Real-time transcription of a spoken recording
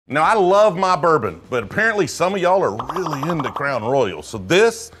Now, I love my bourbon, but apparently some of y'all are really into Crown Royal. So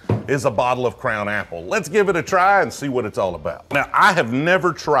this is a bottle of Crown Apple. Let's give it a try and see what it's all about. Now, I have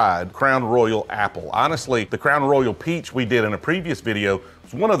never tried Crown Royal Apple. Honestly, the Crown Royal Peach we did in a previous video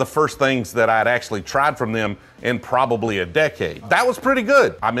was one of the first things that I'd actually tried from them in probably a decade. That was pretty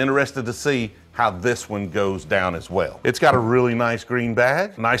good. I'm interested to see how this one goes down as well. It's got a really nice green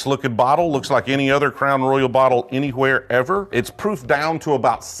bag, nice looking bottle, looks like any other Crown Royal bottle anywhere ever. It's proof down to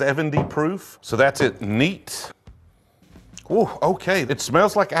about 70 proof, so that's it, neat. Ooh, okay, it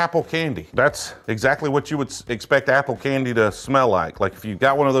smells like apple candy. That's exactly what you would expect apple candy to smell like. Like if you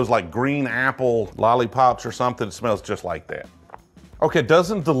got one of those like green apple lollipops or something, it smells just like that. Okay,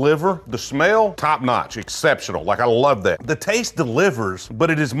 doesn't deliver. The smell, top notch, exceptional. Like I love that. The taste delivers,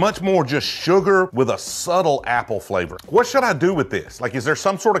 but it is much more just sugar with a subtle apple flavor. What should I do with this? Like, is there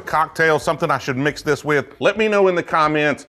some sort of cocktail, something I should mix this with? Let me know in the comments.